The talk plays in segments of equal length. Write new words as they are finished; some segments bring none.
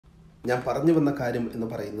ഞാൻ പറഞ്ഞു വന്ന കാര്യം എന്ന്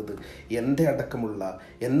പറയുന്നത് എൻ്റെ അടക്കമുള്ള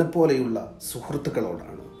എന്നെപ്പോലെയുള്ള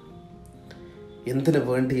സുഹൃത്തുക്കളോടാണ്. എന്തിനു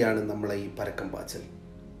വേണ്ടിയാണ് നമ്മളെ ഈ പരക്കം പാച്ചൽ?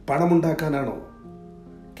 പണമുണ്ടാക്കാനാണോ?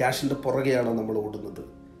 ക്യാഷിൻ്റെ പുറകെയാണോ നമ്മൾ ഓടുന്നത്?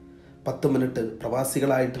 10 മിനിറ്റ്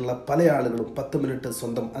പ്രവാസികളായിട്ടുള്ള പല ആളുകളും 10 മിനിറ്റ്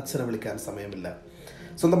സ്വന്തം അച്ഛനെ വിളിക്കാൻ സമയമില്ല,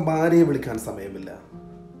 സ്വന്തം ഭാര്യയെ വിളിക്കാൻ സമയമില്ല.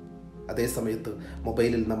 അതേ സമയത്ത്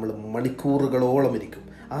മൊബൈലിൽ നമ്മൾ മണിക്കൂറുകളോളം ഇരിക്കും.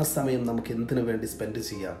 ആ സമയം നമുക്ക് എന്തിനു വേണ്ടി സ്പെൻഡ്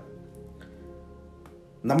ചെയ്യാം?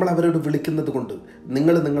 നമ്മൾ അവരോട് വിളിക്കുന്നത് കൊണ്ട്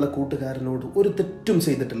നിങ്ങളെ കൂട്ടുകാരനോട് ഒരു തെറ്റും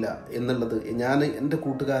ചെയ്തിട്ടില്ല എന്നുള്ളത്, ഞാൻ എൻ്റെ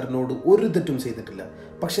കൂട്ടുകാരനോട് ഒരു തെറ്റും ചെയ്തിട്ടില്ല,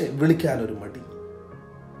 പക്ഷേ വിളിക്കാനൊരു മടി,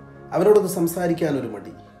 അവരോടൊന്ന് സംസാരിക്കാനൊരു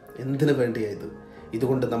മടി. എന്തിനു വേണ്ടിയായത്?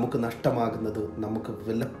 ഇതുകൊണ്ട് നമുക്ക് നഷ്ടമാകുന്നത് നമുക്ക്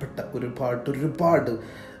വിലപ്പെട്ട ഒരുപാട്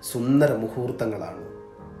സുന്ദര മുഹൂർത്തങ്ങളാണ്.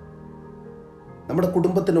 നമ്മുടെ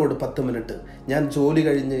കുടുംബത്തിനോട് 10 മിനിറ്റ്. ഞാൻ ജോലി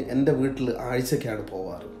കഴിഞ്ഞ് എൻ്റെ വീട്ടിൽ ആഴ്ചയ്ക്കാണ്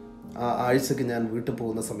പോവാറ്. ആ ആഴ്ചയ്ക്ക് ഞാൻ വീട്ടിൽ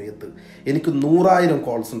പോകുന്ന സമയത്ത് എനിക്ക് 100,000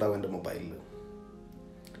 കോൾസ് ഉണ്ടാവും എൻ്റെ മൊബൈലിൽ.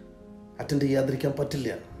 അറ്റൻഡ് ചെയ്യാതിരിക്കാൻ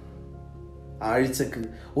പറ്റില്ല. ആഴ്ചക്ക്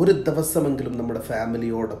ഒരു ദിവസമെങ്കിലും നമ്മുടെ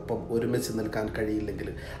ഫാമിലിയോടൊപ്പം ഒരുമിച്ച് നിൽക്കാൻ കഴിയില്ലെങ്കിൽ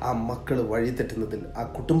ആ മക്കൾ വഴിതെറ്റുന്നതിൽ, ആ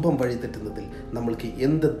കുടുംബം വഴിതെറ്റുന്നതിൽ നമ്മൾക്ക്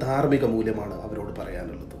എന്ത് ധാർമ്മിക മൂല്യമാണ് അവരോട്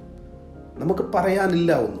പറയാനുള്ളത്? നമുക്ക്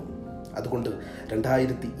പറയാനില്ല ഒന്നും. അതുകൊണ്ട്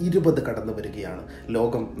 2020 കടന്നു വരികയാണ്.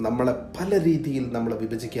 ലോകം നമ്മളെ പല രീതിയിൽ നമ്മളെ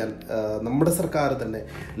വിഭജിക്കാൻ നമ്മുടെ സർക്കാർ തന്നെ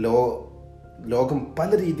ലോകം പല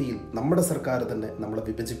രീതിയിൽ നമ്മുടെ സർക്കാർ തന്നെ നമ്മളെ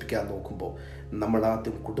വിഭജിപ്പിക്കാൻ നോക്കുമ്പോൾ നമ്മൾ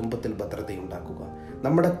ആദ്യം കുടുംബത്തിൽ ഭദ്രതയുണ്ടാക്കുക,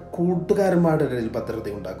 നമ്മുടെ കൂട്ടുകാരന്മാരുടെ ഇടയിൽ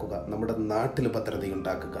ഭദ്രതയുണ്ടാക്കുക, നമ്മുടെ നാട്ടിൽ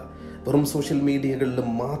ഭദ്രതയുണ്ടാക്കുക. വെറും സോഷ്യൽ മീഡിയകളിൽ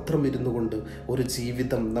മാത്രം ഇരുന്നു കൊണ്ട് ഒരു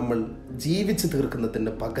ജീവിതം നമ്മൾ ജീവിച്ച്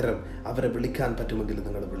തീർക്കുന്നതിന് പകരം അവരെ വിളിക്കാൻ പറ്റുമെങ്കിൽ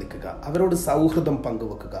നിങ്ങൾ വിളിക്കുക, അവരോട് സൗഹൃദം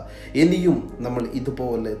പങ്കുവെക്കുക. ഇനിയും നമ്മൾ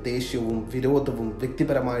ഇതുപോലെ ദേഷ്യവും വിരോധവും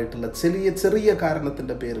വ്യക്തിപരമായിട്ടുള്ള ചെറിയ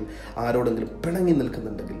കാരണത്തിൻ്റെ പേരിൽ ആരോടെങ്കിലും പിണങ്ങി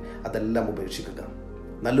നിൽക്കുന്നുണ്ടെങ്കിൽ അതെല്ലാം ഉപേക്ഷിക്കുക.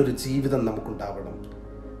 നല്ലൊരു ജീവിതം നമുക്കുണ്ടാവണം.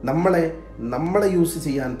 നമ്മളെ യൂസ്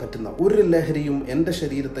ചെയ്യാൻ പറ്റുന്ന ഒരു ലഹരിയും എൻ്റെ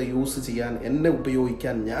ശരീരത്തെ യൂസ് ചെയ്യാൻ, എന്നെ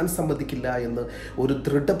ഉപയോഗിക്കാൻ ഞാൻ സമ്മതിക്കില്ല എന്ന് ഒരു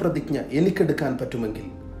ദൃഢപ്രതിജ്ഞ എനിക്കെടുക്കാൻ പറ്റുമെങ്കിൽ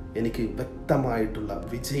എനിക്ക് വ്യക്തമായിട്ടുള്ള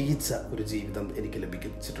വിജയിച്ച ഒരു ജീവിതം എനിക്ക്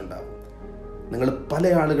ലഭിച്ചിട്ടുണ്ടാകും. നിങ്ങൾ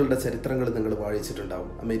പല ആളുകളുടെ ചരിത്രങ്ങൾ നിങ്ങൾ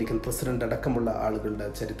വായിച്ചിട്ടുണ്ടാവും. അമേരിക്കൻ പ്രസിഡന്റ് അടക്കമുള്ള ആളുകളുടെ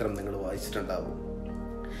ചരിത്രം നിങ്ങൾ വായിച്ചിട്ടുണ്ടാവും.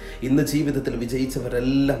 ഇന്ന് ജീവിതത്തിൽ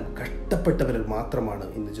വിജയിച്ചവരെല്ലാം കഷ്ടപ്പെട്ടവരിൽ മാത്രമാണ്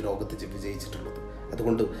ഇന്ന് ലോകത്ത് വിജയിച്ചിട്ടുള്ളത്.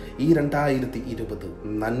 അതുകൊണ്ട് ഈ 2020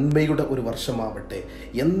 നന്മയുടെ ഒരു വർഷമാവട്ടെ.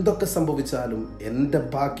 എന്തൊക്കെ സംഭവിച്ചാലും എൻ്റെ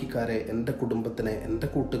ബാക്കിക്കാരെ, എൻ്റെ കുടുംബത്തിനെ, എൻ്റെ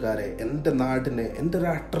കൂട്ടുകാരെ, എൻ്റെ നാടിനെ, എൻ്റെ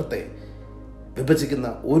രാഷ്ട്രത്തെ വിഭജിക്കുന്ന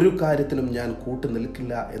ഒരു കാര്യത്തിനും ഞാൻ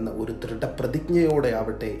കൂട്ടുനിൽക്കില്ല എന്ന ഒരു ദൃഢപ്രതിജ്ഞയോടെ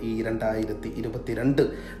ആവട്ടെ ഈ 2022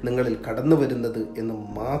 നിങ്ങളിൽ കടന്നു വരുന്നത് എന്ന്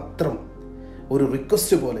മാത്രം ഒരു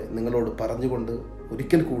റിക്വസ്റ്റ് പോലെ നിങ്ങളോട് പറഞ്ഞുകൊണ്ട്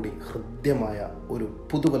ഒരിക്കൽ കൂടി ഹൃദ്യമായ ഒരു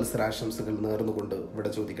പുതുവത്സരാശംസകൾ നേർന്നുകൊണ്ട്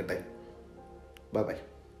ഇവിടെ ചോദിക്കട്ടെ. Bye bye.